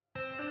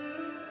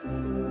Hello,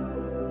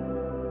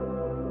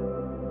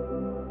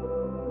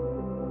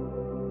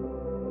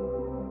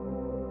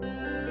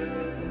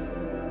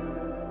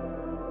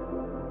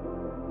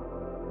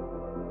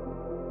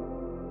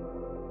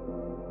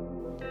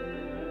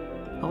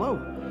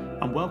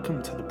 and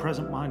welcome to the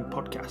Present Mind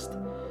podcast.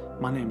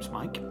 My name's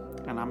Mike,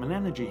 and I'm an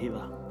energy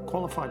healer,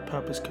 qualified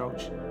purpose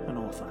coach, and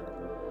author.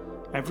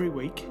 Every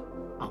week,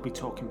 I'll be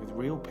talking with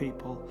real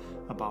people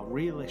about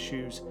real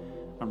issues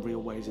and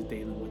real ways of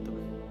dealing with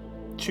them.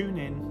 Tune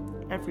in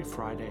every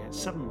Friday at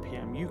 7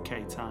 p.m.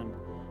 UK time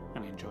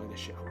and enjoy the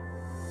show.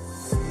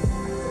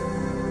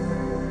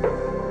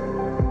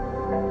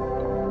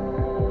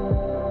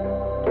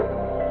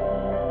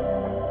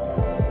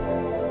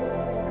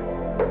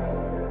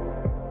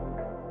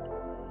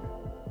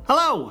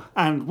 Hello,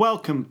 and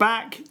welcome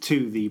back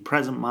to the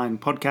Present Mind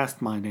podcast.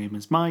 My name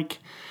is Mike,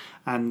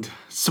 and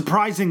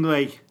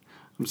surprisingly,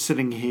 I'm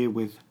sitting here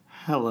with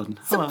Helen.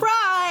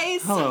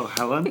 Surprise! Hello,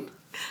 Helen.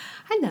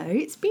 Hello,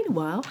 it's been a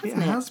while, hasn't it?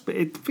 It has.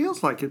 It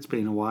feels like it's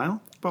been a while,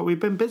 but we've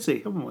been busy,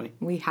 haven't we?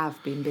 We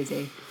have been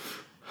busy.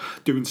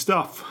 Doing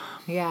stuff.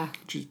 Yeah.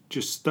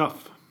 Just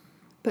stuff.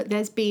 But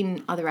there's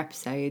been other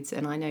episodes,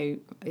 and I know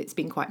it's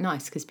been quite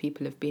nice because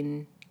people have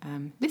been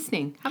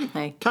listening, haven't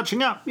they?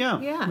 Catching up,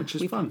 yeah. Which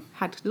is fun. We've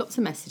had lots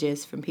of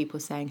messages from people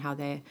saying how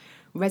they're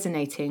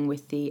resonating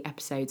with the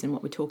episodes and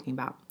what we're talking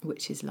about,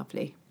 which is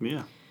lovely.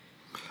 Yeah.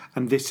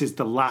 And this is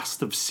the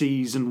last of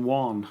season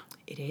 1.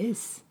 It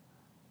is.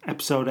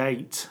 Episode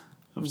 8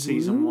 of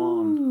season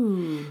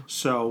 1.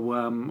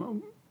 So,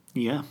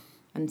 yeah.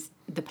 And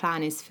the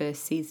plan is for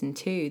season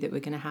 2 that we're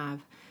going to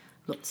have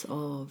lots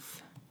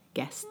of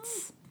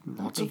guests.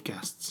 Lots of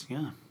guests,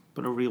 yeah.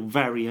 But a real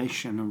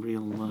variation, a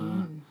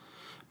real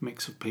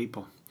mix of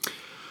people.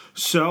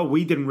 So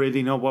we didn't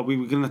really know what we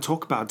were going to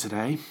talk about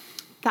today.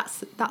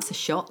 That's a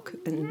shock.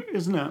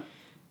 Isn't it?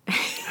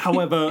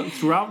 However,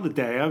 throughout the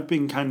day, I've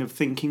been kind of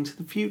thinking to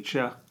the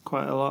future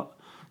quite a lot,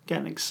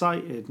 getting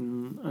excited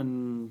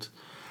and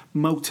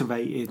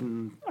motivated.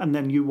 And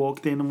then you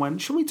walked in and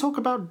went, shall we talk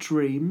about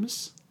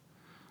dreams?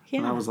 Yeah.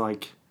 And I was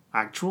like,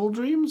 actual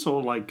dreams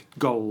or like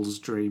goals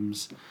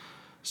dreams?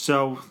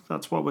 So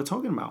that's what we're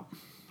talking about.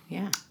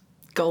 Yeah.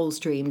 Goals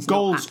dreams,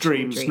 Goals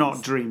dreams,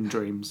 not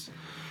dreams.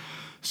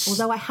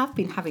 Although I have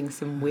been having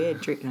some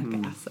weird dreams.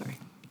 Okay, sorry.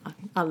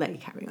 I'll let you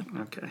carry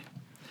on. Okay.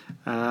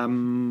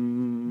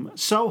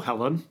 So,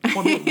 Helen,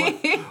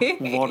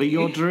 what are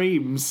your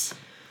dreams?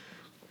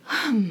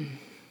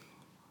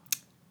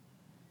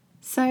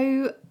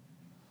 So,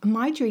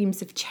 my dreams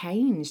have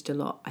changed a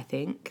lot, I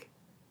think.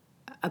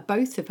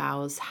 Both of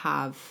ours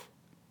have,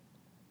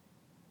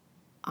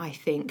 I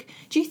think.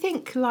 Do you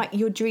think, like,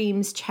 your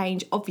dreams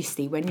change?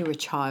 Obviously, when you're a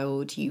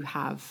child, you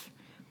have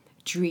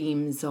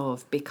dreams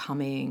of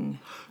becoming...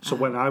 So,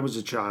 when I was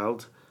a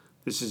child...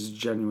 This is a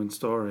genuine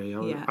story.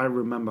 I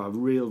remember a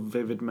real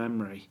vivid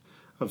memory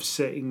of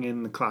sitting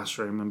in the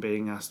classroom and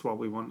being asked what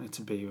we wanted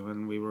to be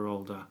when we were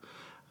older.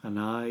 And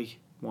I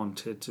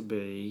wanted to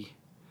be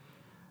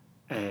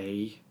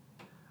a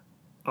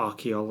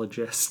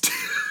archaeologist.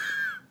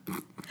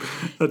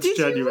 That's Did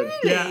genuine. You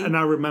really? Yeah, and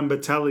I remember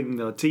telling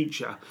the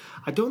teacher,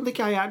 I don't think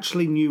I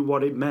actually knew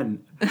what it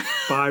meant, but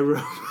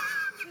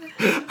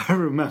I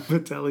remember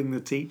telling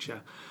the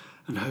teacher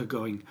and her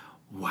going,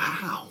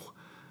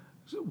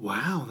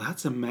 Wow,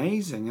 that's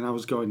amazing. And I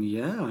was going,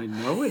 yeah, I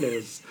know it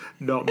is.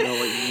 Not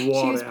knowing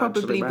what She was it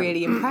probably meant.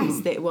 really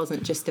impressed that it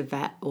wasn't just a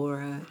vet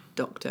or a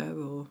doctor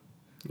or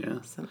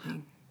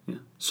something. Yeah.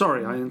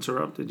 Sorry, I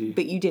interrupted you.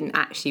 But you didn't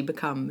actually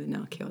become an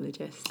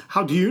archaeologist.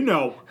 How do you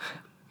know?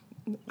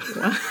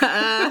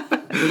 I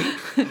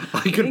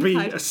could be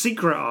a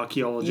secret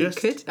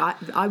archaeologist. You could.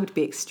 I would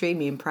be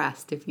extremely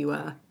impressed if you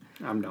were.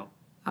 I'm not.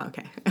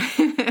 Okay.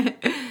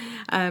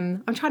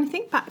 I'm trying to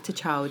think back to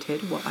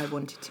childhood, what I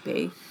wanted to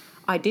be.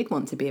 I did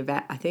want to be a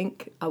vet, I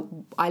think.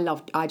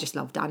 I just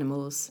loved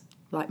animals,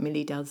 like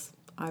Millie does.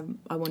 I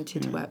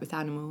wanted to work with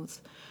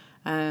animals.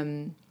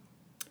 And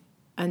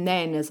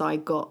then as I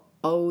got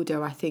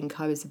older, I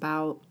think I was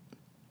about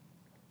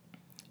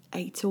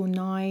 8 or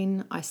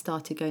 9, I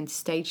started going to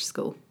stage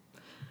school.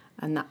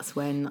 And that's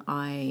when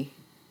I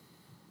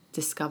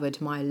discovered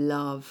my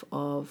love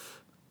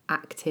of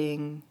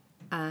acting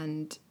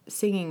and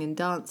singing and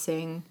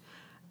dancing,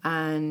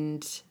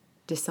 and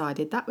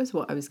decided that was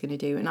what I was going to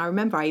do. And I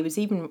remember I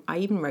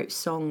even wrote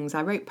songs.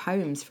 I wrote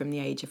poems from the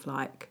age of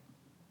like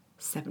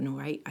 7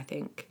 or 8, I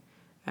think.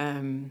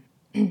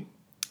 I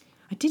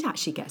did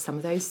actually get some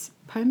of those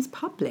poems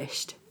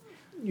published.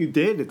 You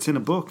did. It's in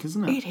a book,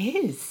 isn't it? It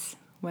is.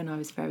 When I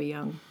was very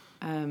young.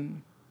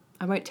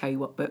 I won't tell you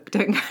what book.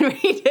 Don't go and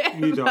read it.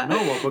 You don't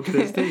know what book it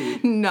is, do you?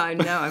 No,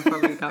 I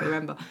probably can't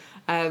remember.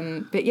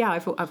 But yeah,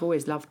 I've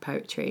always loved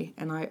poetry,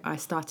 and I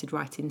started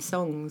writing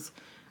songs.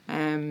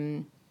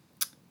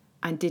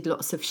 And did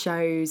lots of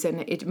shows,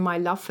 and my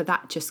love for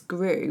that just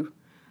grew.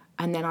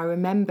 And then I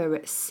remember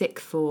at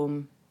sixth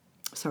form,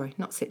 sorry,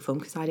 not sixth form,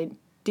 because I didn't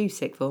do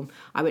sixth form.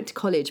 I went to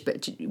college,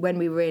 but when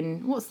we were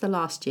in, what's the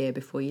last year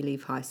before you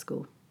leave high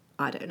school?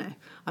 I don't know.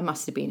 I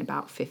must have been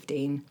about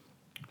 15.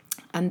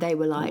 And they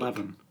were like...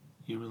 11.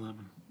 You were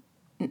 11.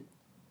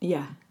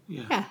 Yeah.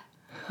 Yeah. Yeah.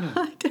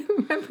 I don't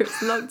remember.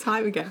 It's a long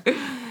time ago.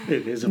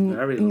 It is a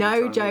very long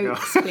time No ago.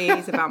 jokes,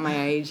 please, about my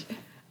age.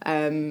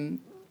 And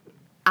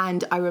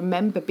I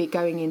remember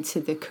going into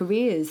the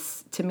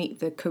careers to meet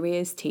the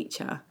careers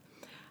teacher,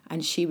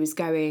 and she was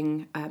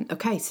going,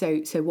 okay,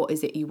 so what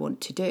is it you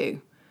want to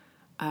do?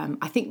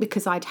 I think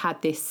because I'd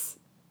had this,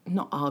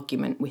 not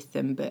argument with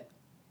them, but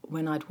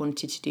when I'd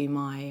wanted to do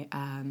my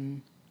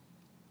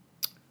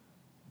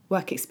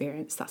work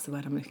experience, that's the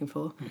word I'm looking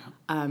for.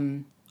 Yeah.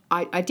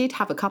 I did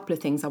have a couple of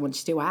things I wanted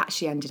to do. I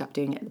actually ended up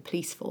doing it at the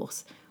police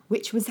force,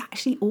 which was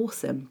actually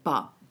awesome,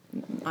 but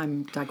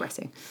I'm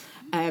digressing.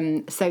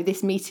 So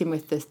this meeting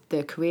with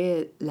the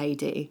career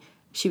lady,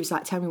 she was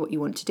like, tell me what you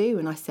want to do.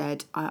 And I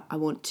said, I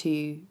want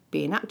to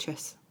be an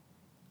actress.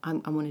 I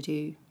want to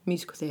do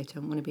musical theatre.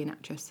 I want to be an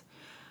actress.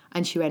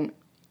 And she went,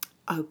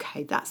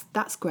 okay,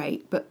 that's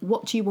great, but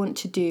what do you want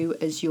to do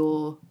as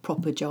your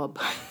proper job?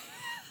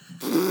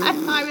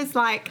 And I was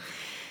like,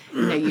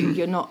 no,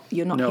 you're not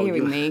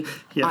hearing me.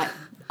 Yeah.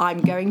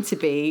 I'm going to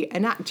be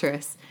an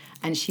actress.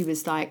 And she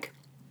was like,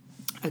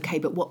 okay,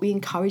 but what we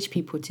encourage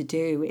people to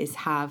do is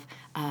have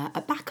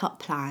a backup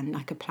plan,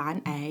 like a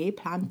plan A,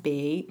 plan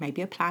B,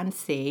 maybe a plan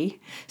C.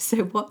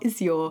 So what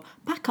is your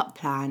backup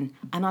plan?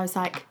 And I was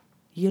like,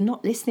 you're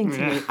not listening to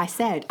me. I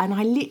said, and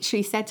I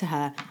literally said to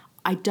her,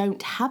 I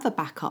don't have a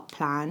backup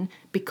plan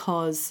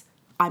because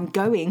I'm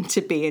going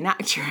to be an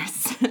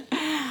actress.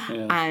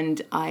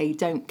 And I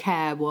don't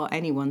care what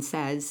anyone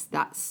says.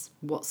 That's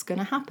what's going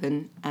to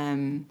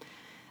happen.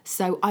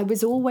 So I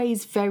was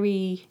always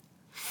very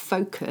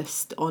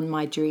focused on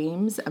my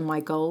dreams and my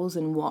goals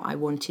and what I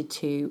wanted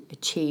to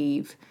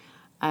achieve.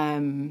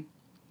 And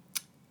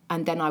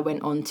then I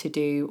went on to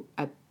do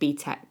a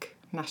BTEC,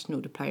 National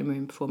Diploma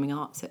in Performing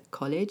Arts at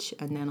college.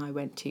 And then I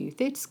went to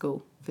theatre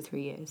school for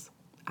 3 years,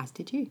 as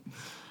did you.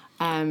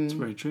 It's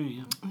very true,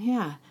 yeah.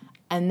 Yeah.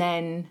 And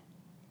then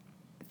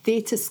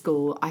theatre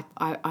school,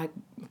 I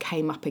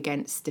came up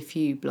against a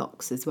few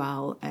blocks as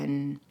well.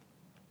 And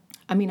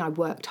I mean, I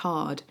worked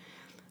hard,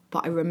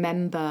 but I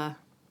remember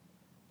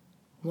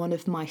one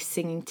of my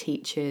singing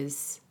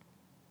teachers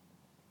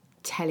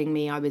telling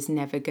me I was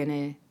never going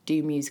to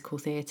do musical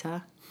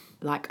theatre.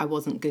 Like, I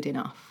wasn't good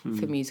enough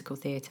for musical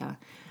theatre.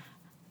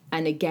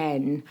 And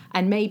again,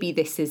 and maybe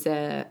this is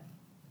a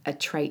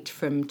trait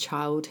from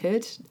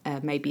childhood,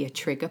 maybe a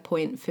trigger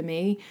point for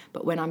me,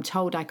 but when I'm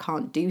told I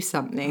can't do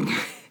something,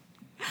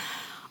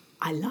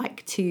 I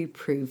like to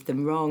prove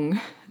them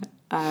wrong,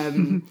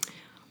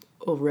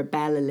 or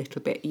rebel a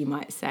little bit, you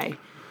might say.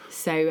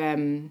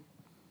 So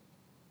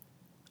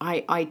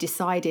I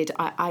decided,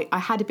 I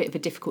had a bit of a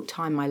difficult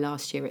time my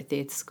last year at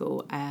theatre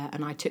school,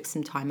 and I took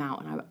some time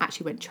out and I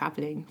actually went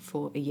travelling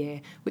for a year,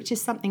 which is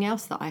something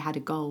else that I had a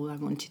goal I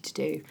wanted to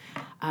do.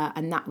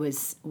 And that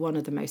was one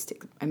of the most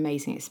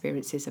amazing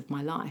experiences of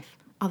my life,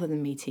 other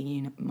than meeting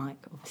you,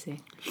 Mike,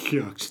 obviously.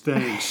 Yucks,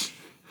 thanks.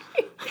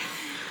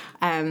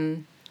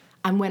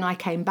 And when I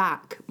came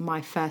back,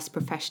 my first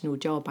professional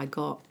job I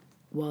got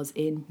was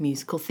in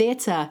musical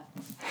theatre.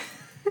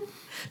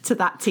 To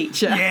that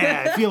teacher.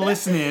 Yeah, if you're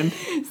listening.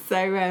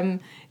 So,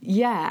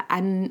 yeah,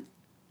 and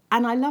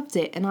I loved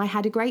it and I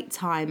had a great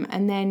time.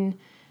 And then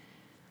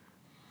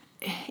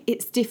it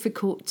is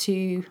difficult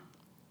to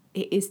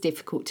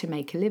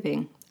make a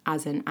living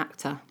as an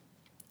actor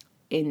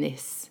in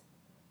this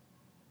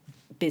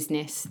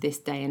business, this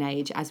day and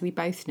age, as we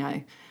both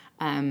know.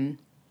 And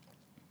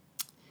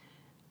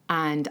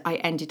I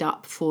ended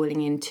up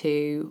falling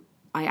into,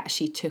 I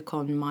actually took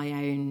on my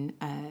own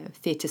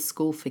theatre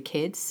school for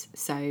kids,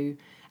 so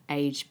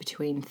aged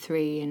between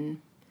 3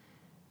 and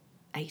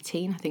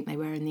 18, I think they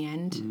were in the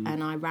end.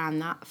 And I ran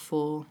that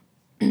for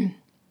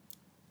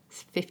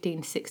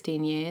 15,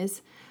 16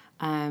 years.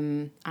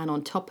 And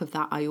on top of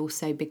that, I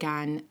also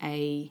began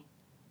a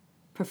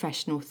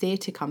professional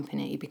theatre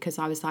company because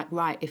I was like,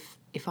 right,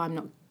 if I'm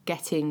not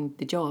getting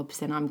the jobs,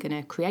 then I'm going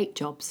to create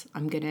jobs.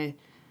 I'm going to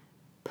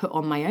put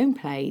on my own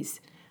plays.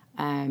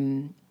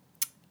 And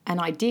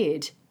I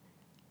did.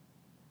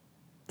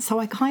 So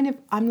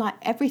I'm like,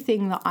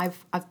 everything that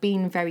I've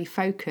been very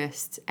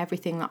focused,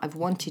 everything that I've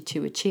wanted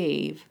to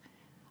achieve,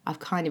 I've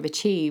kind of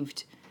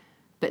achieved.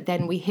 But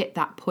then we hit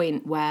that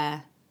point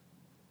where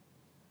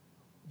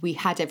we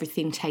had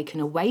everything taken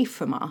away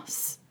from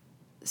us.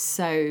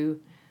 So,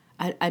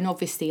 and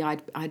obviously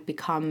I'd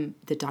become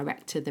the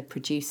director, the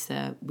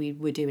producer. We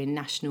were doing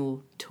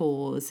national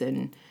tours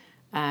and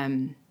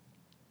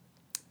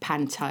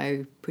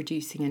Panto,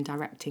 producing and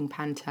directing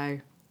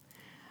Panto.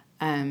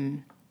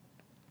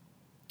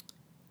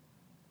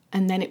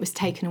 And then it was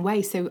taken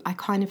away. So I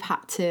kind of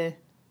had to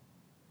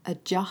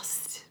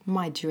adjust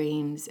my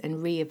dreams and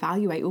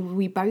reevaluate. Well,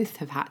 we both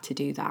have had to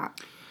do that.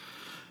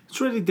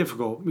 It's really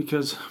difficult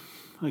because,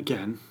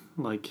 again,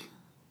 like,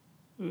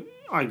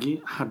 I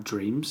had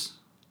dreams,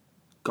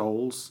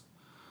 goals.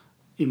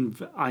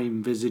 I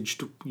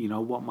envisaged,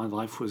 what my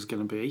life was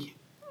going to be,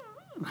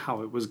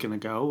 how it was going to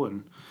go,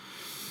 and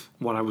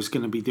what I was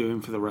going to be doing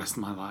for the rest of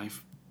my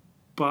life.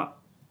 But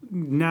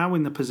now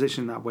in the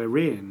position that we're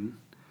in,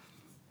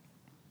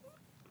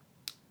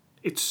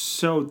 it's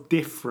so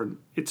different.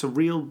 It's a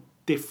real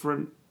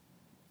different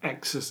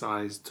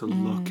exercise to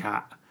look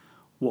at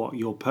what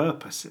your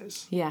purpose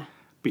is. Yeah.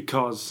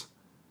 Because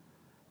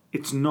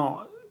it's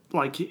not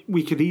like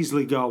we could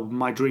easily go,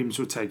 my dreams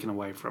were taken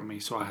away from me,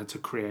 so I had to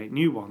create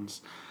new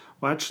ones.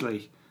 Well,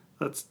 actually,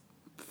 that's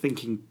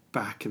thinking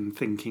back and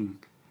thinking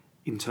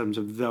in terms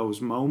of those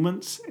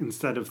moments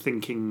instead of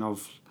thinking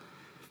of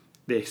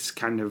this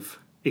kind of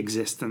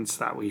existence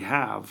that we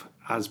have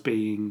as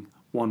being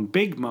one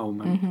big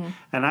moment.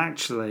 And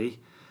actually,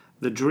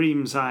 the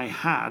dreams I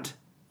had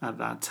at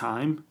that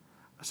time,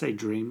 I say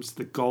dreams,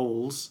 the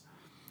goals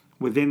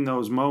within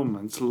those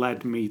moments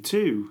led me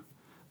to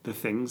the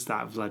things that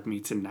have led me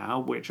to now,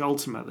 which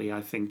ultimately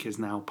I think is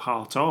now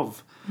part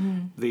of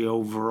the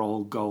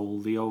overall goal,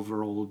 the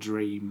overall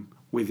dream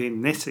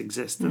within this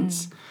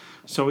existence.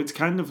 So it's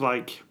kind of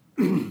like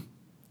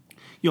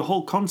your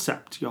whole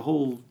concept, your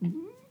whole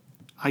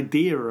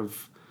idea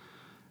of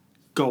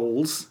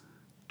goals,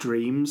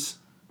 dreams,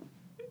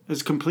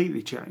 has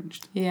completely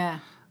changed. Yeah.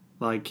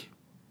 Like,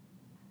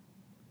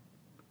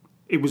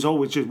 it was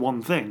always just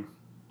one thing.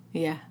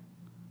 Yeah.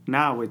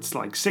 Now it's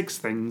like 6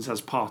 things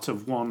as part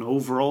of one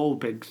overall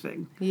big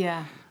thing.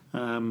 Yeah.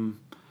 So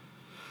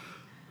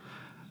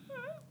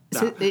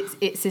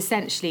it's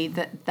essentially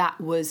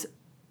that was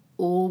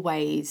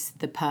always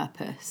the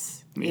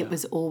purpose. Yeah. It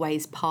was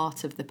always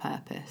part of the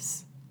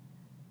purpose.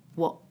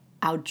 What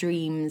our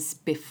dreams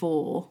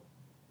before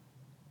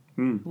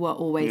were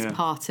always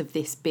part of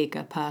this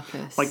bigger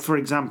purpose. Like, for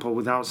example,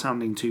 without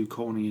sounding too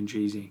corny and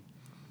cheesy,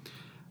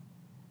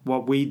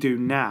 what we do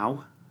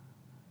now,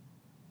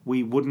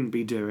 we wouldn't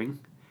be doing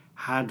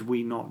had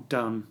we not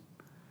done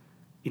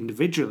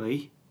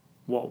individually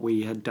what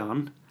we had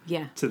done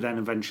to then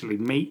eventually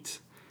meet,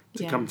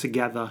 to come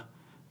together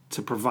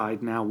to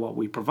provide now what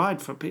we provide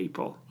for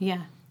people.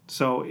 Yeah.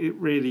 So it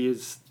really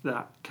is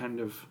that kind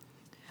of...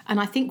 And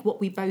I think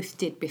what we both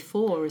did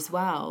before as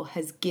well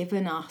has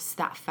given us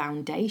that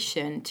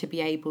foundation to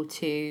be able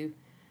to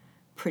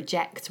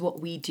project what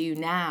we do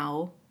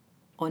now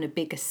on a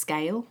bigger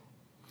scale.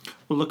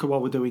 Well, look at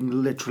what we're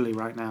doing literally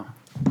right now.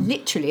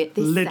 Literally at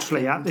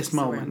this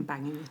moment.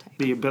 Banging the table.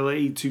 The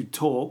ability to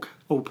talk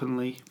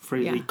openly,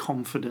 freely,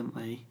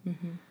 confidently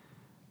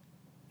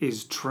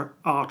is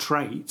our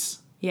traits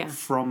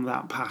from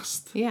that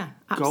past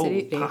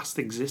goal, past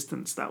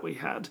existence that we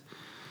had.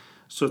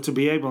 So to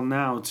be able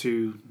now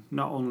to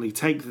not only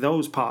take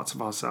those parts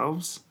of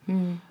ourselves,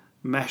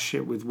 mesh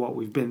it with what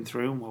we've been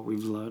through and what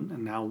we've learned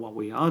and now what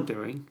we are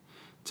doing,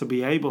 to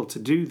be able to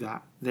do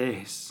that,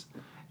 this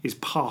is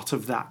part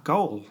of that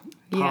goal,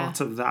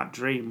 part of that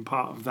dream,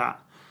 part of that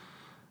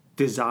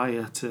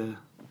desire to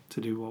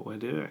do what we're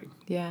doing.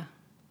 Yeah.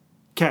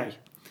 Okay,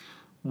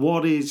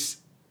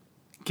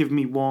 give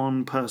me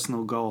one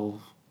personal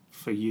goal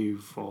for you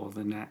for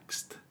the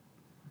next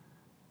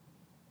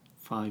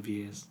 5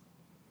 years.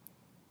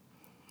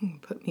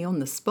 Put me on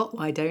the spot,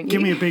 why don't you?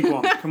 Give me a big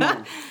one, come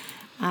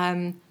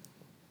on.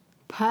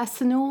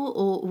 Personal,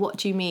 or what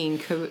do you mean?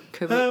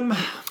 Career?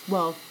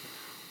 Well,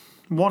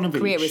 one of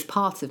career each. is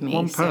part of me.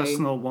 One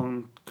personal,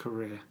 one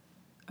career.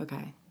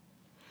 Okay.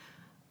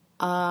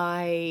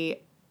 I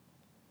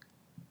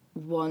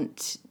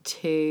want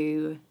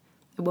to...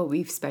 Well,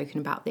 we've spoken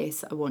about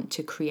this. I want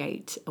to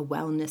create a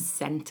wellness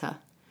centre.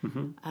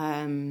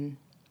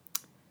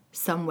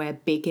 Somewhere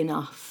big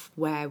enough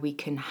where we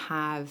can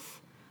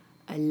have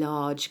a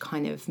large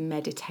kind of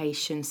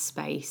meditation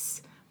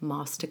space,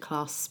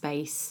 masterclass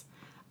space,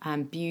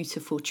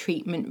 beautiful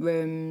treatment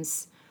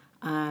rooms,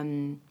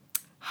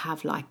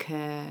 have like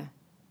a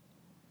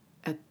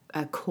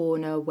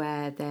corner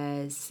where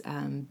there's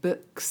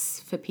books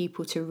for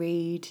people to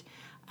read,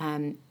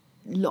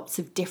 lots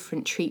of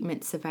different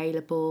treatments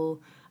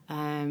available,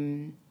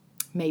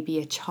 maybe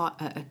a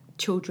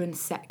children's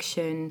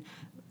section,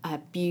 a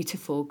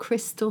beautiful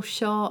crystal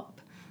shop,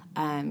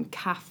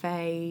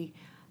 cafe.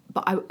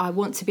 But I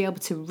want to be able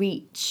to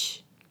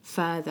reach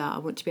further. I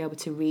want to be able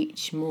to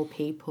reach more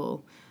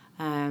people,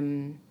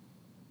 and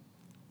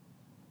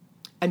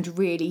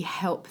really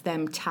help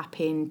them tap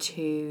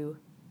into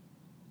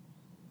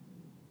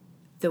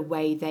the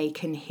way they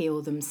can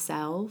heal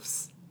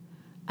themselves,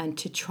 and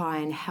to try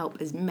and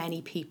help as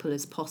many people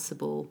as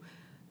possible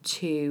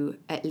to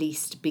at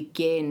least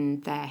begin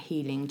their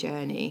healing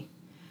journey,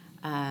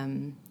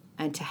 and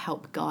to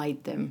help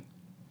guide them.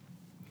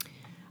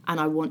 And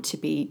I want to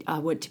be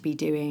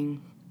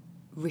doing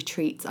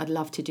retreats. I'd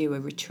love to do a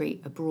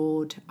retreat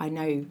abroad. I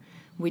know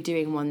we're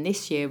doing one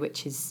this year,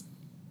 which is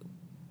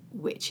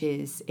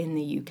in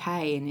the UK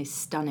and is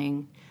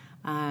stunning.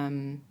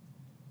 And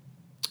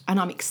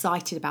I'm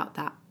excited about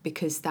that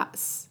because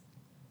that's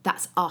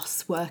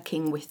us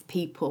working with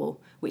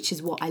people, which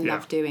is what I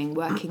love doing,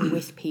 working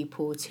with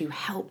people to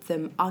help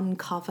them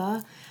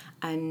uncover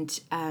and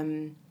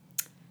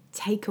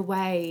take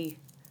away,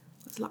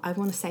 I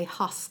want to say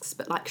husks,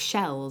 but like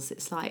shells.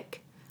 It's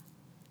like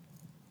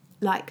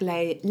like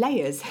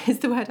layers is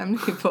the word I'm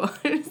looking for.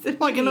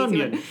 Like an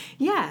onion.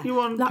 Yeah. You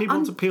want like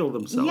people to peel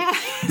themselves. Yes,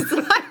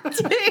 I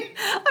do.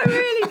 I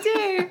really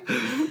do.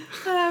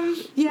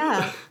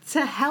 Yeah,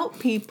 to help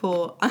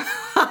people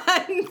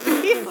and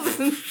peel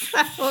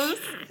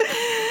themselves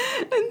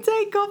and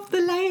take off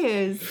the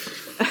layers.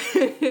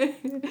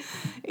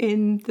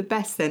 In the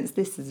best sense,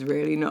 this has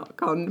really not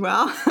gone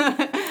well.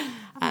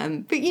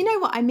 But you know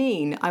what I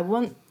mean. I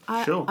want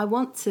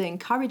to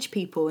encourage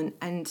people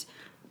and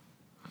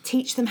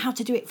teach them how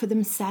to do it for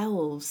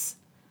themselves.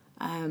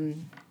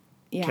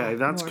 Okay,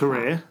 that's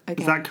career.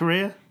 Okay. Is that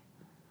career?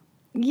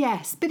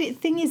 Yes, but the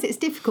thing is, it's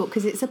difficult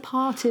because it's a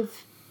part of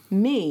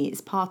me.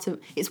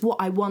 It's what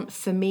I want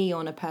for me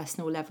on a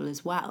personal level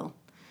as well.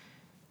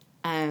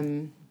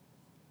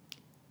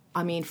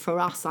 I mean, for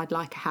us, I'd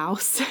like a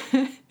house.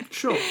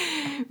 Sure.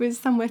 With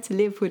somewhere to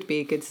live would be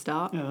a good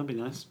start. Yeah, that'd be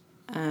nice.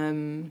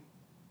 And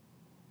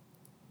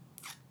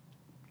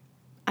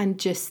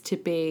just to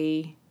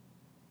be...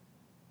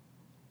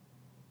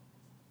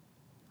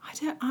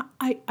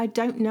 I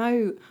don't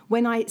know.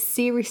 When I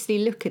seriously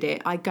look at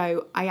it, I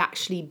go, I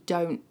actually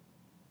don't...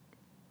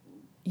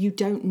 You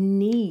don't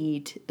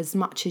need as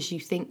much as you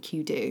think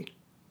you do.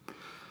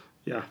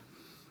 Yeah.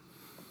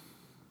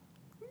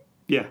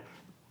 Yeah.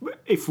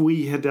 If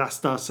we had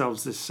asked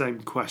ourselves this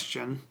same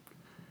question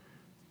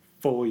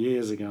 4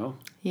 years ago,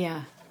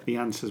 yeah, the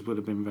answers would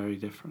have been very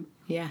different.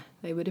 Yeah,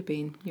 they would have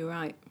been. You're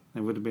right. They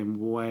would have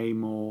been way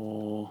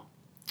more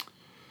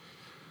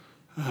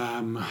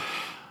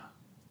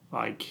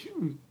like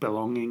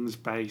belongings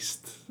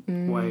based,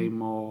 way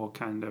more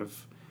kind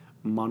of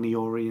money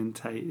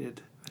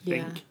orientated, I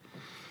think.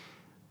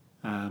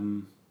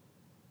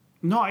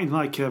 Not in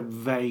like a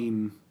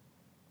vain,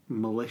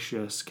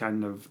 malicious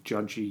kind of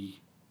judgy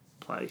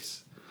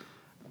place,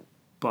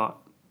 but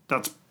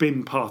that's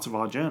been part of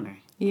our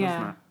journey,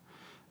 hasn't it?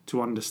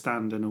 To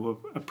understand and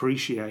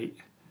appreciate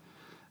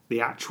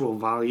the actual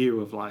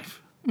value of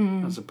life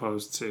as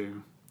opposed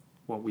to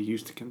what we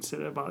used to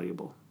consider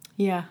valuable.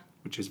 Yeah.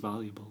 Which is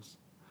valuables.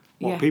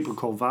 What people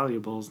call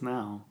valuables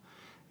now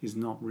is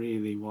not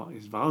really what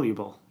is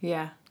valuable.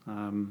 Yeah.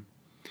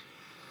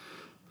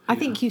 I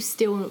think you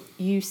still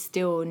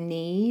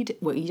need,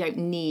 well, you don't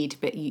need,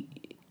 but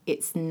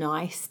it's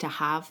nice to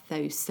have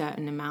a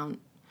certain amount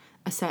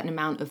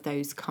of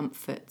those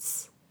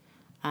comforts,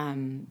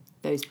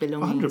 those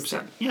belongings.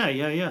 100%.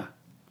 Yeah.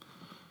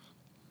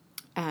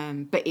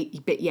 But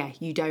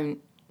you don't.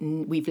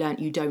 We've learnt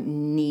you don't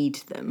need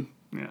them.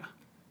 Yeah.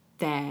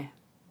 They're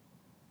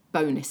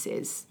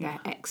bonuses. They're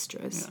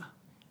extras.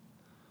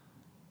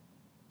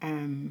 Yeah.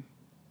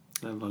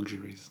 They're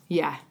luxuries.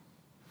 Yeah.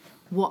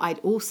 What I'd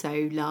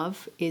also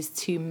love is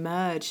to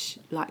merge,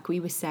 like we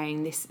were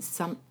saying,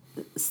 some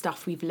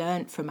stuff we've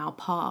learnt from our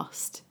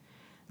past,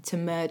 to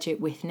merge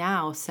it with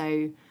now.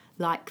 So,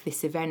 like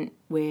this event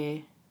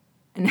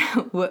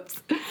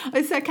whoops.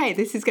 It's okay,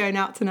 this is going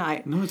out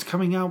tonight. No, it's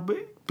coming out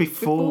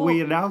before we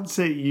announce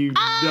it, you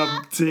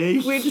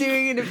numpty. We're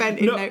doing an event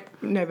in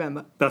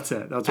November. That's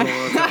it. That's all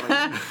I'm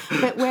telling you.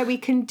 But where we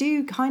can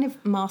do kind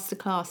of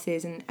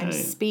masterclasses and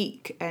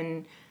speak,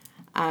 and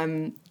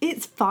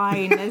it's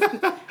fine.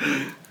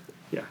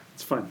 Yeah,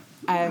 it's fun.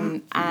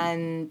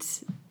 And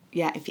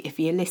yeah, if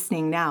you're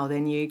listening now,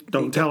 then you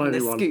don't tell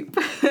anyone. The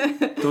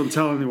scoop. Don't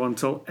tell anyone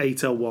till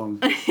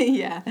 8:01.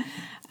 Yeah.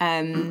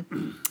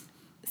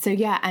 So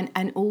yeah,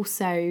 and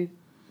also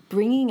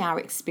bringing our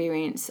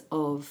experience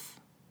of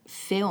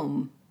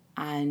film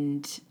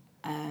and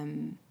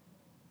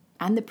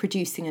the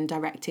producing and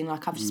directing.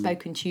 Like I've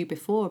spoken to you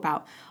before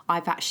about,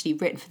 I've actually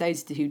written, for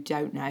those who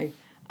don't know,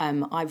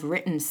 I've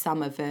written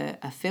some of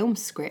a film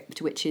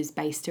script which is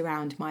based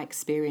around my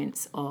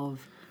experience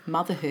of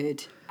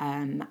motherhood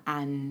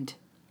and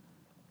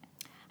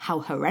how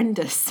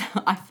horrendous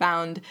I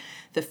found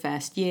the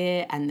first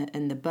year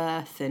and the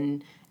birth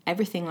and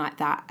everything like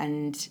that.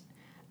 And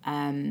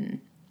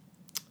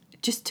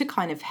just to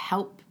kind of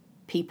help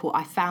people,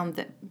 I found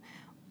that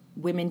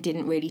women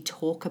didn't really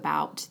talk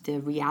about the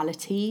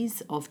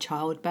realities of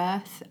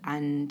childbirth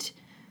and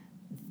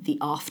the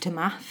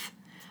aftermath.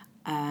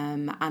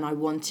 And I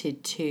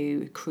wanted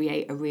to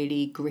create a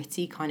really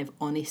gritty, kind of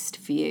honest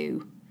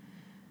view,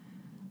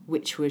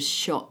 which was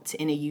shot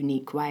in a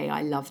unique way.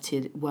 I love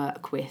to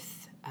work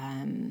with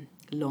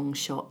long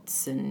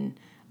shots and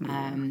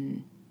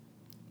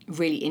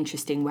really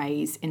interesting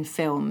ways in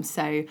film.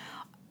 So,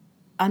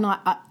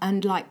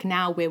 and like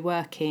now we're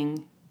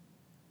working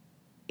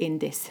in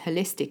this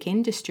holistic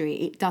industry,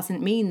 it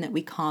doesn't mean that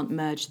we can't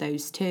merge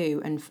those two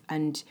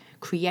and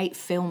create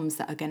films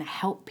that are going to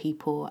help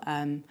people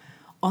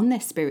on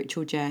their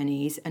spiritual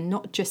journeys, and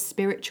not just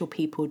spiritual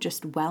people,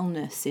 just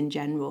wellness in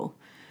general.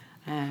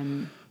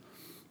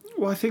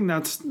 Well, I think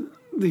that's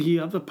the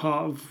other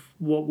part of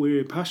what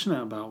we're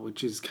passionate about,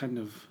 which is kind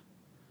of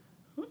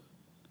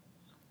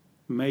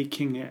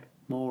making it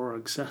more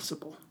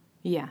accessible.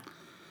 Yeah.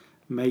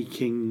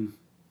 Making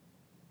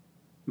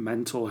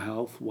mental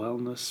health,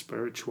 wellness,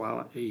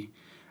 spirituality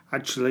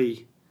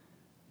actually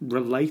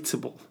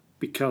relatable,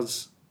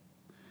 because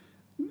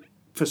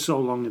for so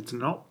long it's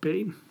not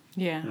been.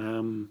 Yeah.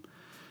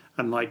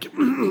 And like,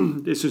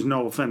 this is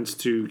no offense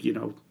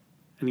to,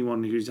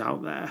 anyone who's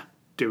out there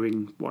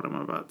doing what I'm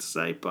about to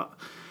say, but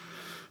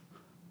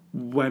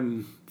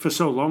when, for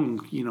so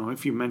long,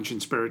 if you mention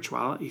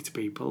spirituality to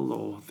people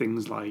or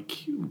things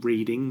like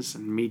readings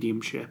and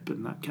mediumship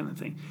and that kind of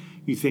thing,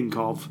 you think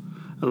of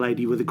a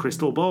lady with a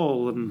crystal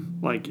ball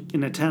and like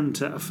in a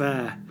tent at a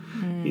fair,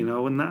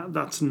 and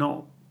that's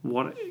not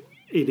what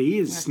it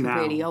is That's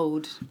now. Really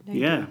old. Lady.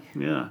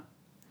 Yeah.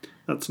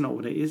 That's not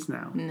what it is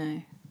now.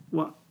 No.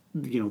 Well,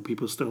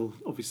 people still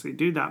obviously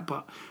do that,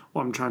 but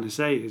what I'm trying to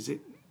say is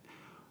it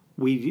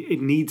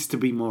needs to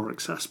be more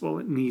accessible.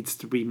 It needs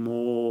to be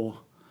more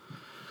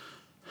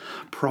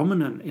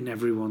prominent in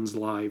everyone's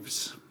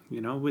lives,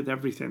 with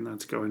everything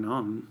that's going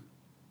on.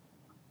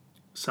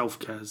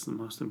 Self-care is the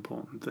most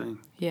important thing.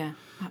 Yeah,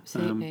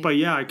 absolutely. But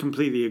yeah, I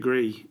completely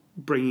agree.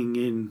 Bringing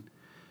in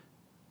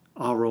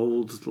our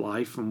old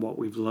life and what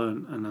we've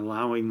learned and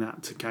allowing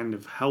that to kind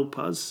of help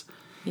us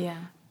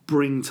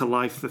bring to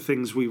life the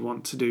things we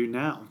want to do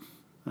now.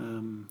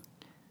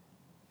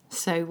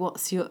 So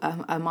what's your...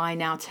 am I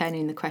now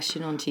turning the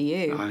question on to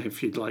you?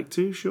 If you'd like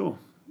to, sure.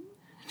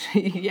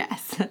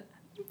 Yes.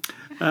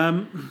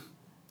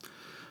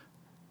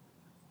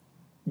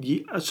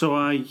 So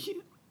I,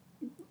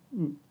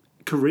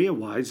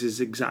 career-wise, is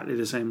exactly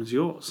the same as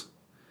yours.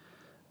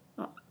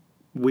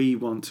 We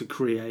want to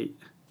create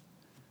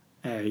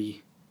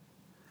and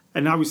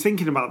I was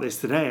thinking about this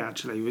today,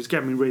 actually. It was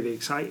getting me really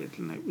excited,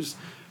 and it was,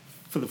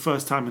 for the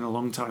first time in a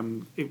long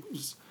time, it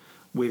was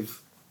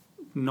with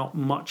not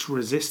much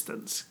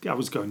resistance. I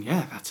was going,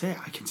 yeah, that's it.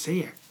 I can see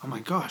it. Oh my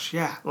gosh,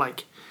 yeah.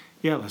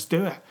 Let's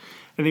do it.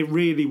 And it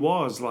really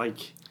was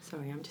like...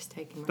 Sorry, I'm just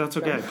taking my... That's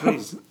okay,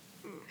 please.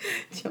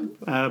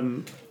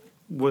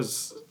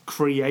 Was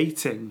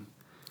creating,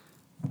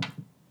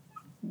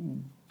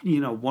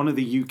 one of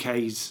the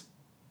UK's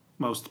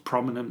most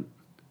prominent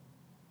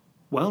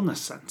wellness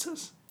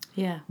centres.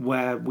 Yeah.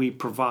 Where we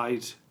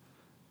provide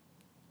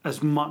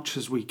as much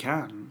as we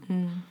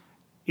can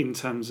in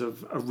terms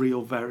of a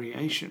real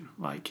variation.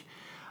 Like,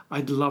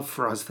 I'd love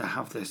for us to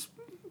have this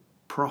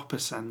proper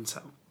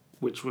centre,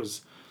 which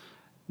was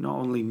not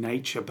only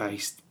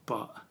nature-based,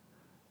 but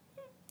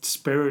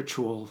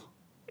spiritual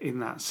in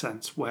that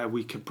sense, where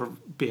we could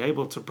be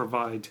able to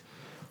provide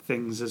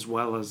things as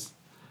well as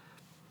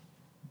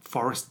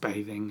forest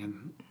bathing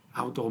and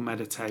outdoor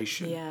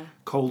meditation,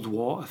 cold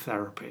water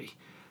therapy,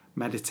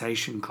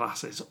 meditation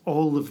classes,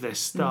 all of this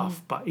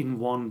stuff, but in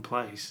one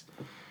place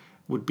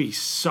would be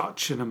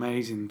such an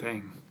amazing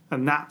thing.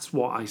 And that's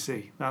what I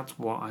see. That's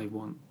what I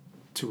want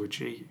to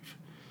achieve.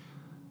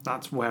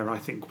 That's where I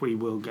think we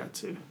will get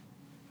to.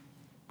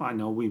 I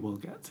know we will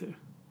get to.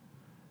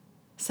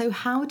 So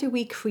how do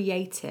we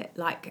create it?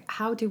 Like,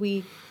 how do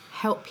we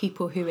help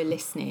people who are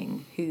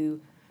listening, who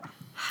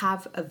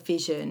have a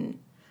vision?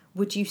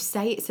 Would you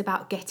say it's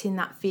about getting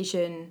that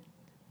vision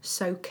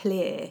so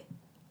clear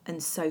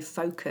and so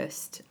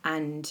focused?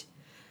 And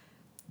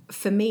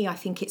for me, I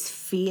think it's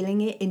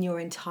feeling it in your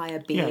entire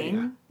being.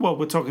 Yeah. Well,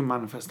 we're talking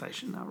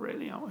manifestation now,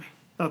 really, aren't we?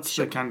 That's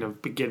the kind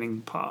of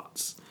beginning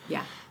parts.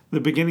 Yeah. The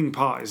beginning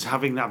part is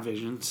having that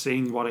vision,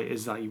 seeing what it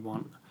is that you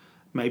want,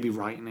 maybe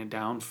writing it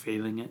down,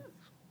 feeling it,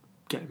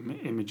 getting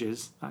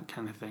images, that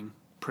kind of thing,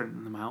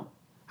 printing them out,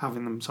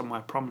 having them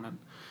somewhere prominent.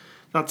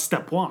 That's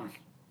step one.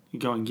 You're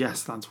going,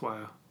 yes, that's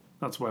where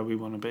we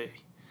want to be.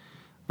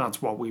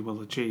 That's what we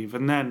will achieve.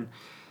 And then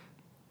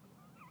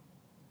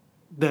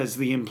there's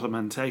the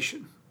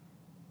implementation.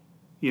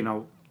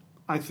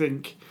 I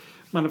think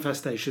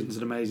manifestation's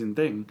an amazing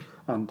thing.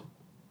 And,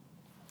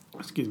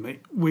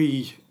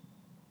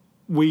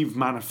 we've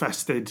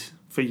manifested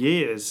for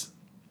years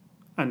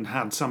and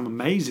had some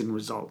amazing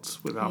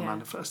results with our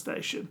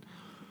manifestation.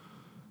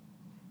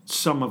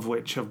 Some of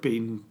which have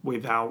been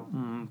without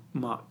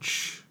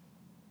much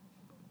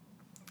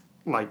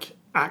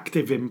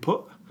active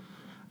input,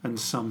 and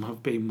some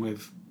have been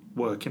with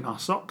working our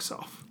socks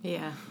off.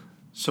 Yeah.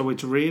 So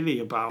it's really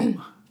about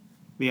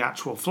the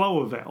actual flow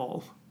of it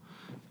all.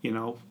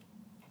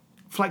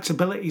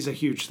 Flexibility is a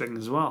huge thing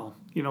as well.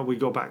 We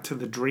go back to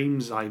the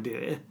dreams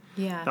idea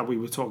that we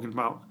were talking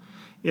about.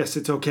 Yes,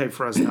 it's okay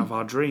for us to have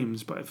our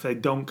dreams, but if they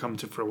don't come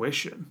to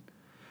fruition,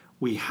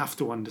 we have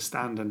to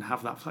understand and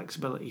have that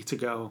flexibility to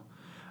go,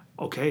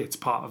 okay, it's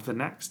part of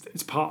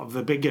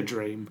the bigger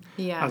dream,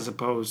 as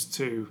opposed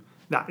to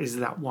that is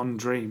that one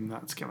dream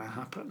that's going to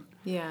happen.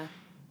 Yeah.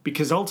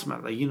 Because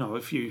ultimately,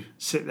 if you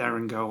sit there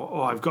and go,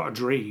 oh, I've got a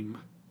dream,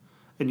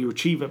 and you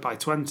achieve it by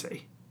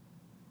 20,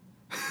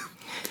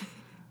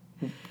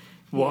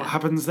 what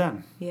happens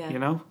then?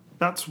 Yeah.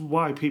 That's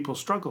why people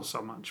struggle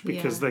so much,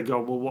 because they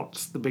go, well,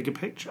 what's the bigger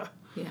picture?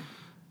 Yeah.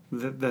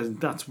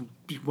 That's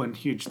when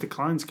huge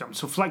declines come.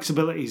 So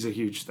flexibility is a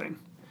huge thing.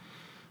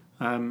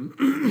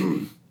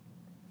 I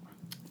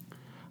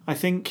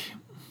think...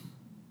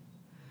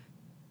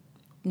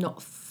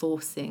 Not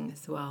forcing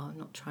as well,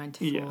 not trying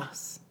to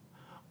force.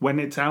 When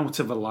it's out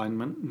of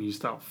alignment and you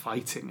start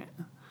fighting it,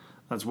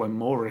 that's when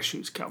more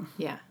issues come.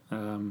 Yeah.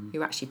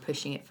 You're actually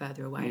pushing it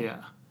further away.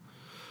 Yeah.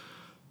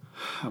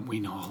 And we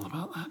know all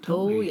about that,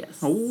 don't we? Yes.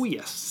 Oh,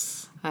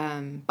 yes.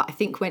 But I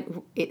think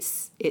when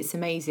it's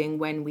amazing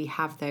when we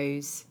have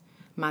those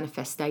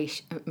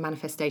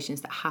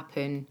manifestations that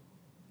happen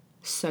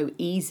so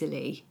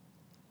easily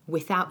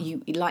without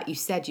you, like you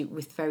said,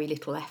 with very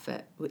little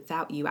effort,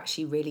 without you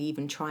actually really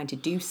even trying to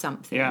do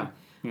something.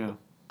 Yeah.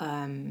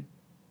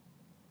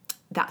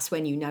 That's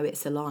when you know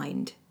it's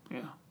aligned.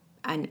 Yeah.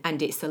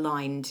 And it's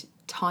aligned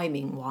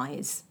timing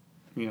wise.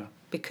 Yeah.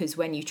 Because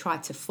when you try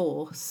to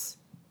force,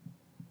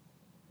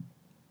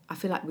 I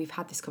feel like we've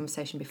had this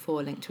conversation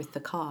before linked with the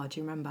car, do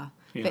you remember?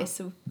 Yeah. But it's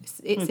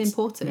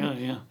important.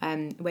 Yeah.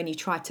 When you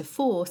try to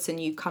force and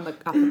you come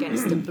up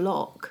against a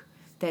block,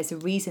 there's a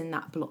reason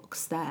that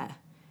block's there.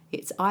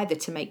 It's either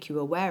to make you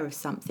aware of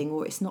something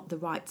or it's not the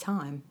right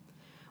time.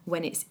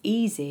 When it's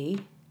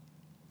easy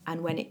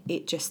and when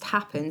it just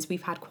happens,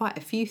 we've had quite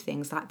a few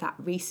things like that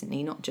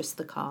recently, not just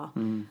the car.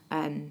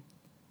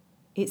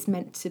 It's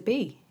meant to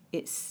be.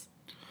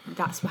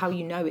 That's how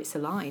you know it's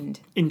aligned.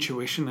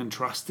 Intuition and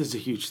trust is a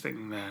huge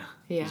thing there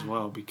as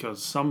well,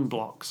 because some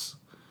blocks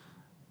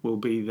will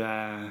be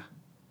there,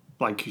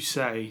 like you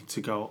say, to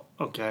go,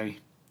 okay,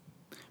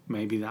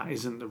 maybe that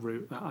isn't the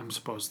route that I'm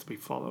supposed to be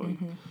following.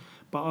 Mm-hmm.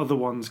 But other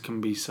ones can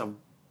be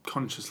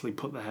subconsciously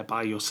put there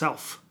by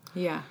yourself.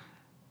 Yeah.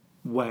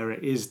 Where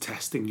it is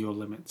testing your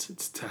limits,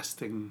 it's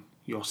testing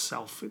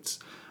yourself. It's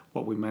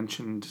what we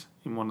mentioned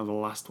in one of the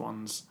last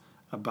ones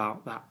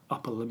about that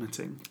upper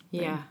limiting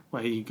thing,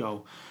 where you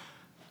go,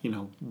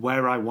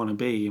 where I want to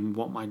be and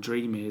what my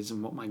dream is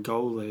and what my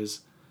goal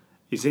is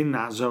in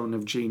that zone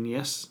of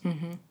genius.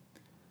 Mm-hmm.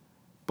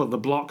 But the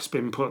block's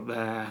been put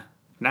there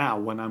now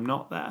when I'm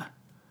not there.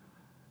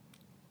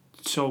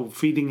 So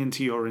feeding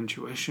into your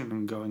intuition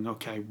and going,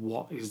 okay,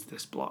 what is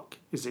this block?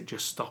 Is it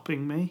just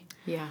stopping me?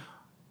 Yeah.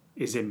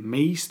 Is it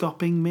me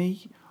stopping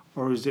me?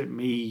 Or is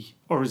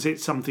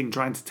it something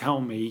trying to tell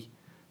me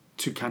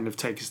to kind of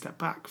take a step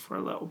back for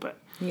a little bit?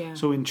 Yeah.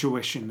 So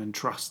intuition and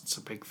trust's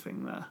a big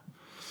thing there.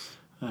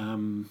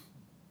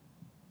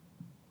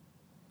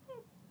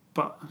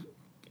 But,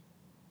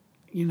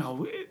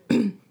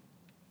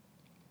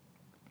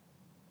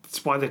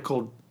 it's why they're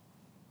called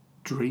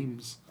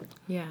dreams.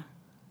 Yeah.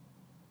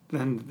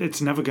 Then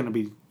it's never going to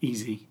be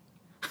easy.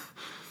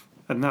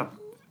 And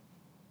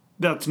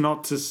that's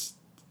not to,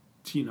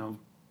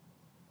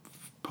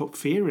 put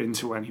fear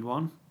into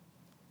anyone.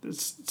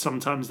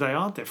 Sometimes they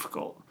are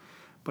difficult.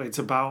 But it's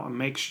about a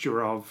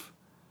mixture of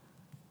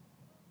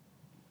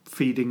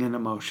feeding an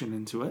emotion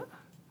into it,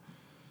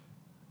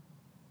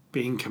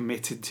 being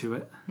committed to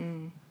it,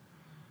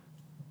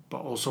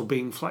 but also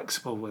being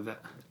flexible with it.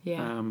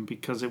 Yeah.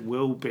 Because it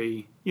will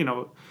be,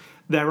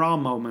 there are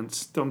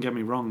moments, don't get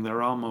me wrong,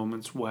 there are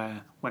moments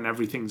where when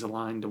everything's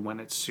aligned and when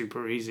it's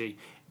super easy,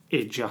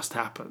 it just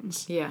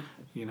happens. Yeah.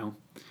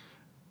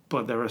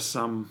 But there are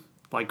some,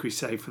 like we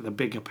say, for the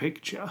bigger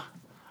picture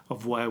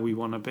of where we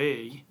want to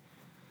be.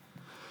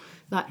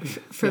 Like,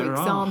 for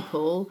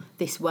example,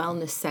 this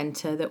wellness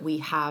centre that we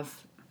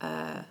have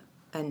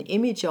an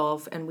image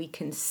of, and we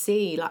can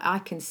see, like I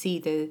can see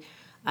the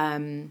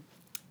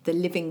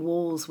living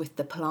walls with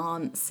the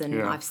plants,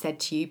 and I've said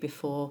to you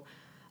before,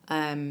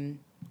 and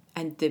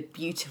the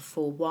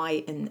beautiful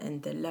white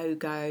and the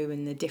logo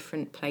and the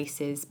different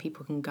places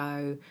people can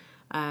go.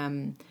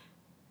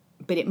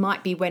 But it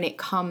might be when it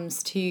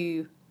comes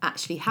to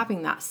actually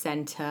having that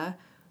centre,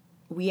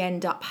 we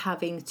end up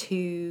having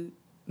to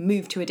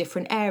move to a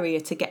different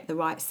area to get the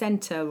right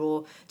centre,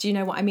 or do you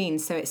know what I mean?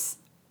 So it's,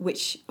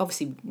 which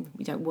obviously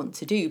we don't want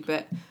to do,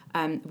 but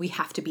we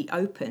have to be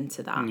open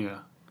to that. Yeah.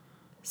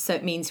 So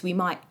it means we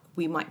might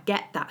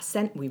get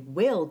that we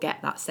will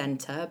get that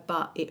centre,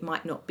 but it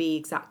might not be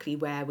exactly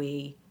where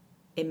we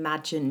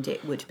imagined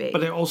it would be.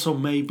 But it also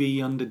may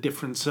be under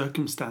different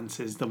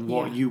circumstances than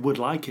what you would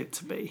like it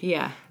to be.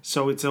 Yeah.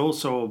 So it's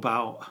also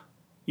about,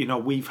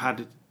 we've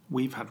had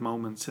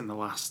moments in the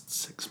last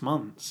 6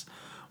 months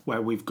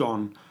where we've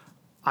gone,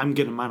 I'm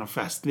going to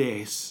manifest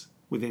this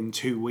within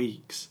 2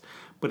 weeks.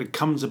 But it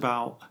comes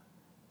about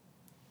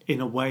in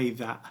a way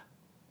that,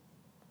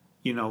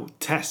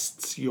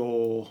 tests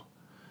your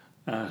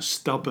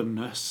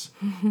stubbornness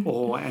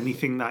or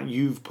anything that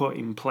you've put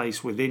in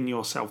place within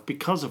yourself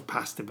because of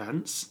past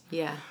events.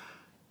 Yeah.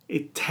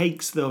 It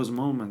takes those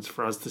moments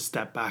for us to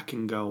step back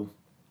and go,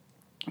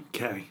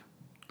 okay,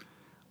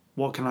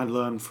 what can I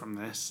learn from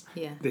this?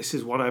 Yeah. This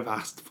is what I've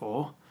asked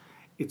for.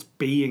 It's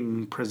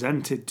being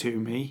presented to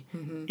me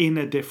in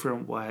a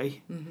different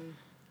way. Mm-hmm.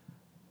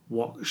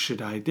 What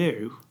should I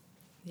do?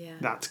 Yeah.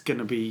 That's going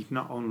to be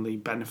not only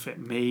benefit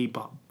me,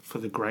 but for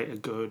the greater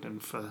good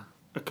and for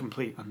a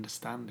complete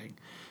understanding.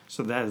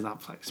 So there's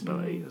that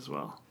flexibility as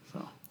well.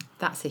 So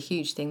that's a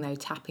huge thing, though,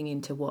 tapping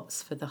into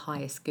what's for the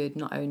highest good,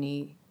 not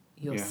only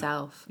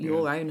yourself,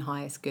 your own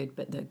highest good,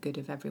 but the good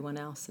of everyone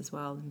else as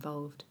well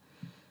involved.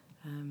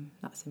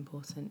 That's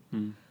important.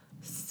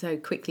 So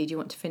quickly, do you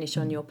want to finish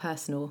on your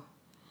personal,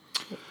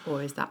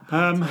 or is that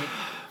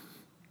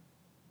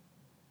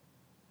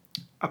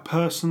a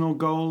personal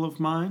goal of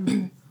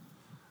mine,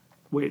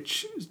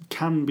 which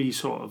can be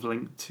sort of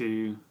linked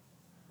to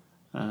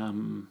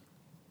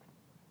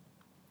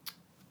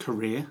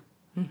career,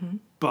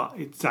 but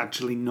it's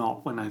actually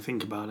not when I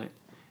think about it.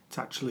 It's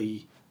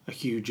actually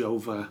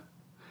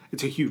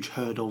it's a huge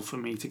hurdle for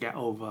me to get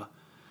over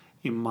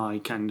in my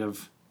kind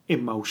of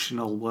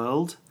emotional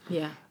world.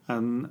 Yeah.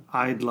 And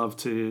I'd love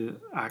to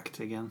act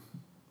again.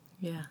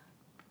 Yeah.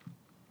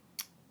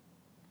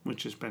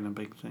 Which has been a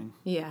big thing.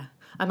 Yeah.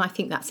 And I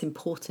think that's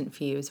important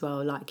for you as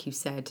well. Like you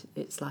said,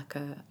 it's like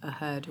a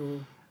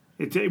hurdle.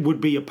 It would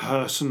be a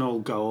personal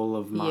goal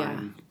of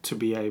mine to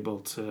be able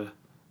to,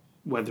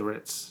 whether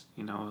it's,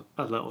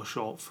 a little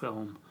short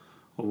film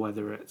or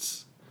whether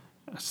it's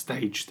a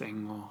stage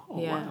thing or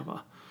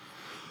whatever.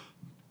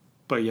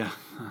 But yeah,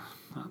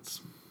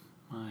 that's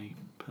my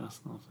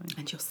personal thing.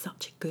 And you're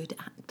such a good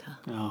actor.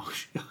 Oh,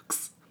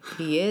 shucks.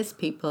 He is,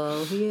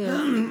 people. He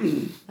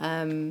is.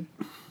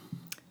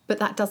 But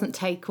that doesn't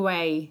take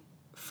away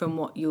from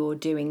what you're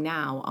doing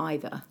now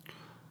either.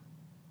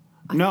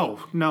 No.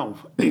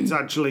 It's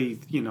actually,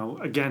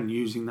 again,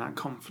 using that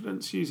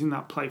confidence, using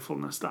that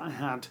playfulness that I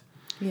had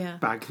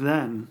back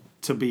then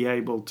to be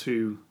able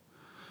to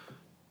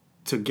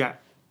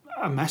get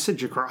a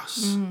message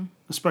across,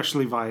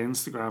 especially via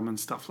Instagram and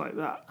stuff like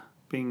that.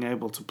 Being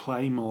able to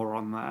play more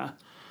on there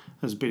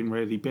has been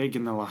really big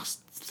in the last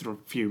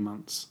few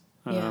months,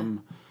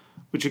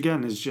 which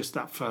again is just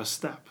that first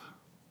step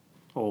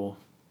or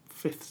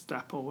fifth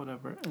step or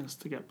whatever it is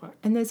to get back.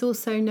 And there's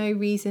also no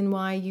reason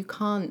why you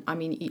can't. I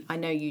mean, I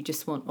know you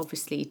just want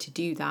obviously to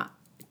do that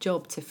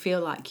job to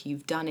feel like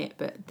you've done it,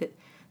 but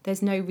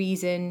there's no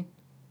reason.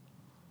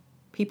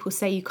 People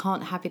say you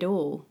can't have it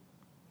all.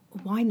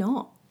 Why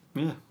not?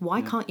 Yeah.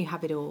 Why can't you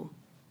have it all?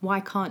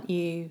 Why can't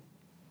you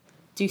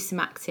do some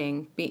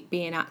acting, be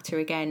an actor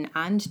again,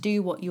 and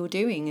do what you're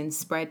doing and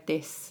spread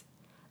this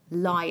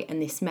light and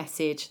this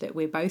message that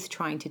we're both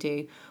trying to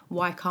do?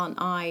 Why can't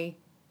I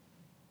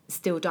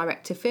still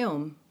direct a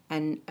film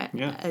and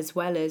as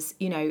well as,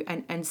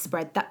 and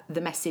spread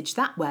the message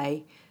that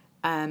way,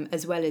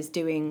 as well as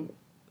doing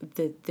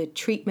the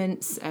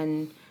treatments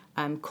and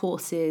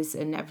courses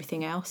and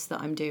everything else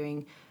that I'm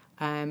doing,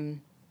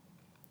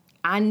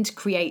 and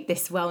create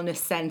this wellness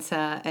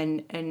centre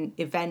and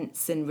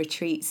events and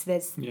retreats.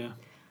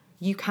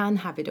 You can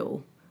have it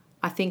all.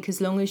 I think as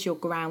long as you're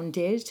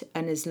grounded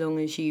and as long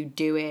as you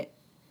do it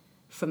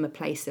from a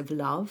place of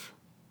love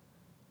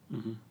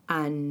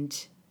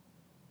and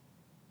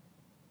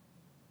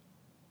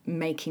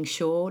making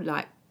sure,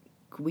 like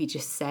we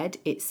just said,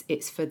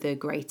 it's for the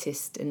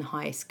greatest and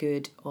highest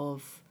good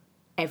of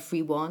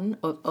everyone,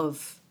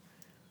 of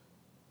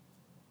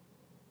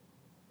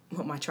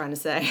what am I trying to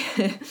say?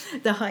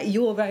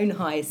 Your own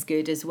highest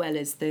good as well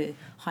as the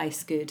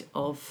highest good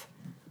of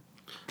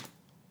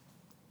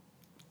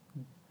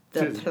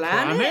the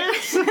planet.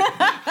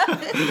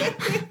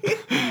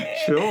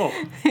 Sure.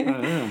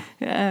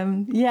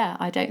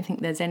 I don't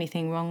think there's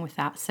anything wrong with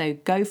that. So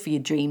go for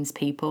your dreams,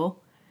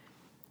 people.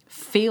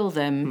 Feel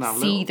them,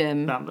 see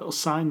them. That little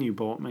sign you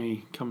bought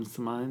me comes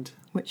to mind.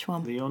 Which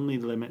one? The only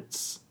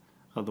limits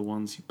are the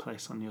ones you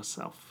place on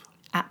yourself.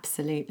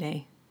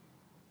 Absolutely.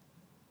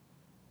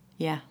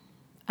 Yeah,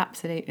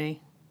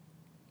 absolutely.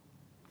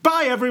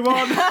 Bye,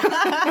 everyone!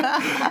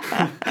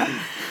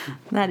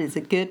 That is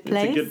a good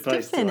place,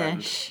 to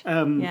finish.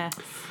 Yes.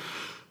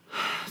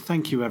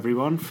 Thank you,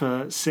 everyone,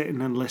 for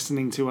sitting and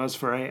listening to us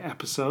for 8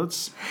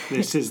 episodes.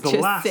 This is the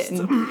last.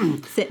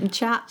 Sit and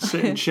chat.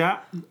 Sit and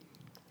chat.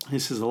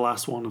 This is the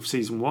last one of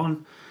season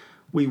 1.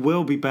 We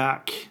will be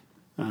back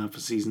for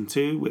season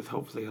 2 with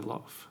hopefully a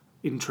lot of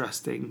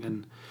interesting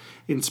and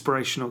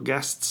inspirational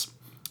guests.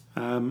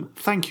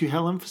 Thank you,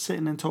 Helen, for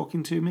sitting and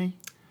talking to me.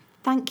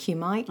 Thank you,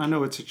 Mike. I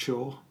know it's a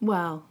chore.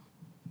 Well,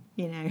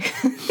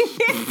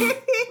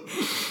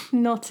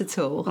 not at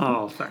all.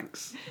 Oh,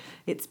 thanks.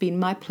 It's been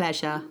my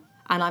pleasure.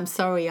 And I'm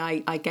sorry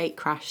I gate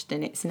crashed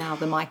and it's now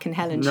the Mike and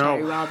Helen show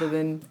rather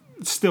than...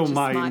 It's still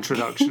my Mike.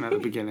 Introduction at the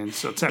beginning,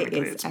 so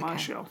technically it's my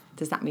show.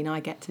 Does that mean I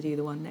get to do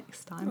the one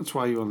next time? That's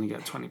why you only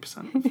get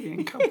 20% of the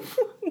income.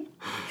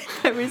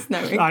 There is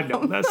no income. I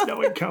know, there's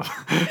no income.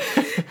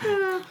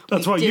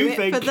 That's what you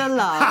think. For the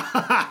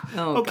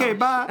love. Okay,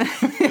 bye.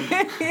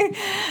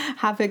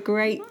 Have a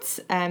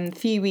great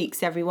few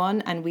weeks,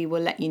 everyone, and we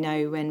will let you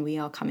know when we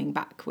are coming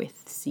back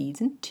with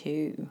season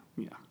 2.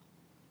 Yeah.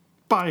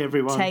 Bye,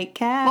 everyone. Take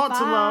care. Lots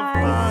Bye. of love.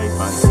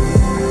 Bye. Bye.